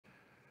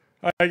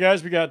All right,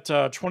 guys, we got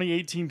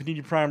 2018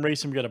 Panini Prime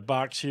Racing. We got a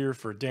box here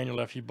for Daniel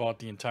F. He bought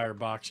the entire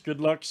box.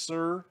 Good luck,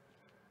 sir.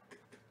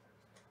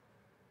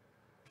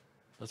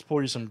 Let's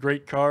pull you some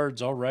great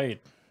cards. All right.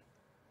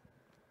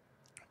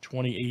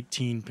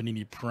 2018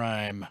 Panini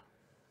Prime.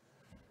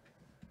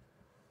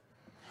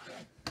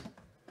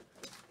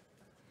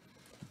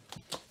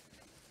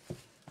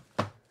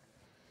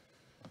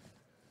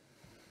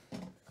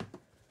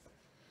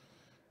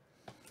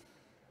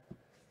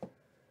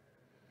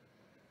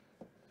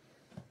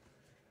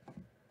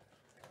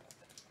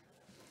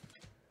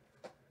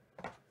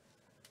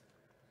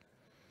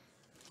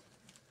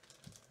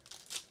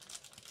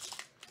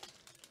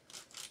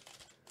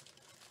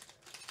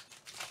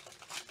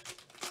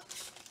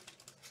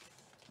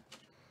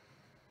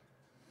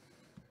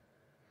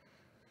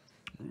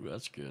 Ooh,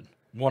 that's good.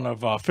 One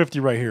of 50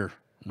 right here.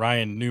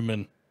 Ryan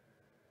Newman.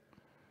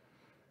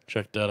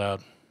 Check that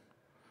out.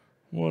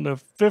 One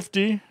of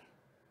 50.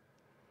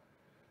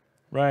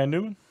 Ryan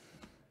Newman.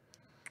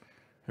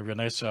 We've got a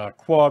nice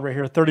quad right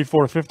here.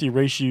 34-50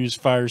 race use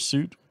fire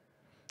suit.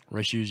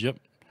 Race use, yep.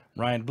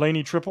 Ryan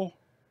Blaney triple.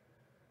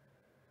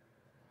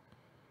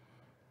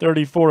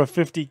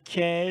 34-50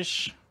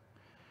 cash.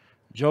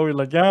 Joey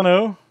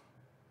Logano.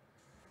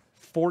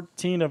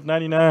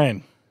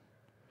 14/99.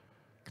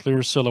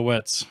 Clear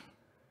silhouettes.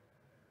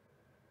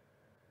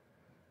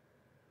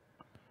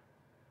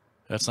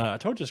 That's not. I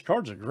told you his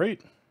cards are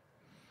great.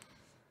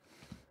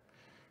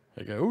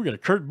 There you go. Ooh, we got a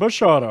Kurt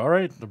Busch auto. All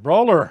right, the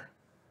brawler.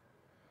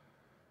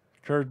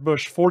 Kurt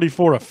Busch,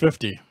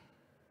 44/50.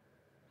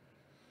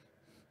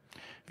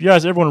 If you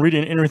guys ever want to read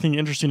anything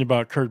interesting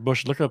about Kurt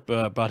Busch, look up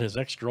about his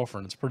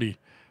ex-girlfriend. It's pretty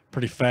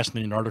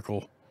fascinating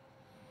article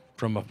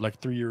from like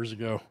 3 years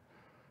ago.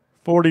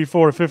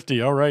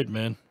 44/50. All right,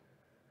 man.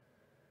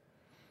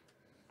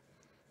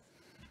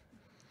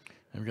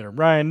 And we got a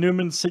Ryan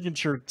Newman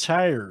signature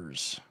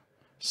tires.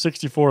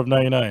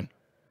 64/99.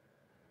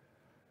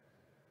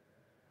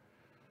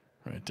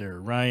 Right there.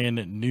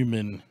 Ryan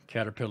Newman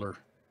Caterpillar.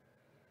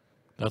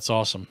 That's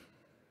awesome.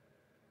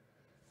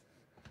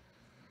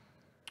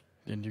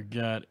 Then you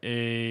got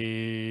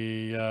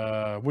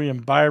a William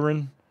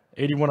Byron,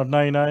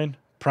 81/99.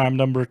 Prime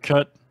number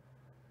cut.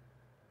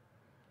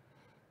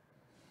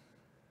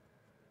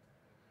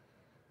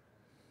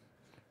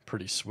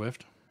 Pretty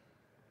swift.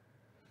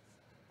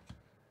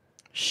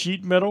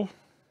 Sheet metal.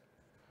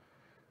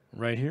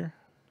 Right here.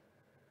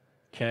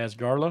 Kaz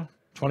Garla,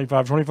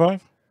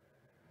 25/25.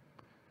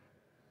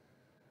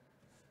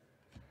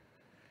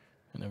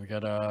 And then we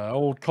got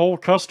old Cole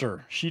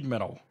Custer, sheet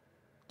metal,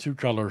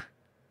 2-color.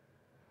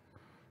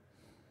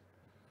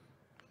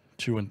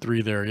 2 and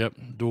 3 there, yep,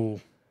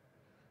 dual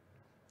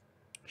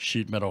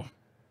sheet metal.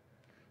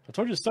 I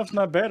told you stuff's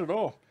not bad at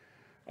all.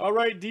 All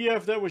right,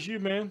 DF, that was you,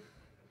 man.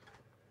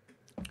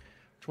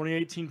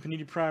 2018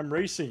 Panini Prime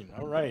Racing.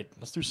 All right,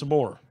 let's do some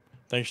more.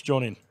 Thanks for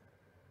joining.